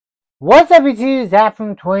What's up, YouTube? Zap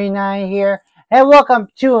from 29 here, and welcome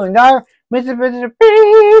to another Mr.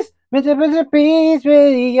 Beast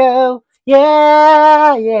video.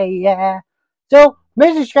 Yeah. So,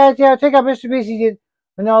 Mr. Skytail, check out Mr. Beast. He did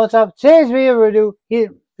know what's up. Today's video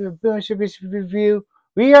Mr. Beast review.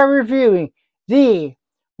 We are reviewing the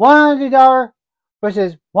 $100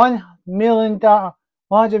 versus $100 million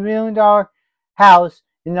house.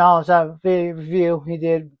 You know what's up? Video review he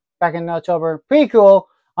did back in October. Pretty cool.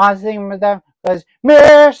 Honestly, with that was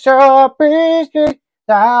Mrbeast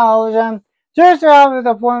 3000. Just around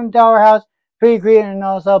the $1 house, pretty green, and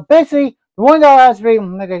also basically the $1 house is pretty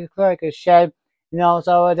like a shed,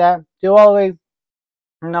 so with that, do all the way,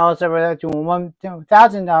 so with that to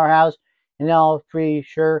 $1,000 house, pretty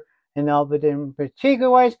sure, but in particular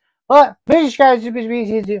ways. But big subscribers to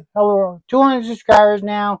Mrbeast, he's over 200 subscribers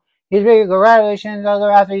now. He's really congratulations, also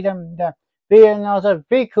after he done the video, and also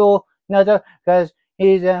pretty cool, because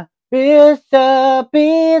he's a Mr.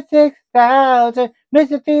 Beast 6000.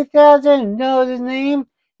 Mr. 3000 knows his name.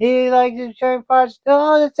 He likes to show parts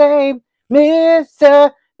all the same.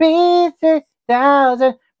 Mr. Beast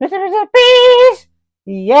 6000. Mr. Beast.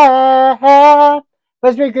 Yeah. But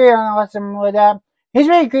it's pretty great and awesome with that. He's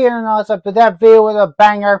really great and awesome. But that video was a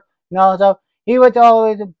banger. So he went all the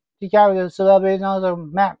way to carry the celebrities and also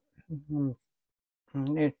Matt.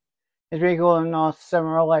 It's pretty cool and awesome.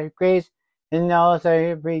 Real life Grace. And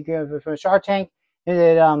so pretty good for Shark Tank. Is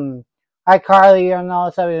it iCarly and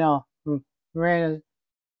also Miranda's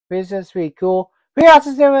business, pretty cool. Pretty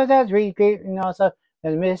awesome stuff with that. It's really great, so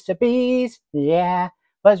there's Mr. Beast, yeah.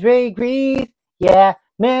 But it's really great, yeah.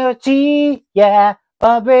 Melty, yeah.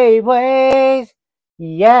 But brave ways,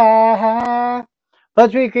 yeah. But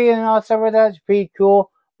it's really great and also with that. It's pretty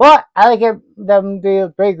cool. But I like it. Them be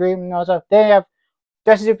pretty great and also they have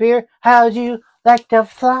dresses appear. How'd you like to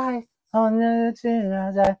fly? On the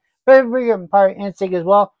outside, but we can part instinct as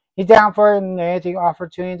well. He's down for it, and anything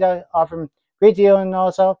opportunity to offer him great deal, and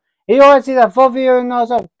also if you want to see that full video, and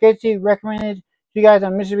also get to recommended to you guys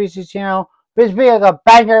on Mrbeast's channel. This video is a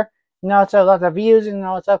banger, and also lots of views and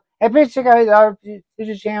all that stuff. And please check out his other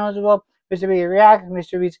YouTube channels as well. Mrbeast Reacts,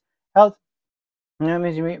 Mrbeast Health,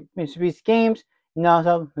 Mrbeast Games, and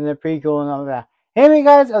also and they're pretty cool and all that. Anyway,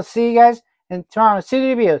 guys, I'll see you guys in tomorrow's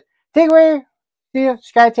videos. Take away. See you,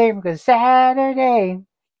 subscribe to because it's Saturday.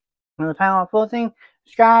 On the panel full thing,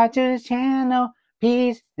 subscribe to this channel.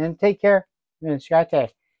 Peace and take care. And subscribe to.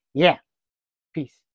 Yeah. Peace.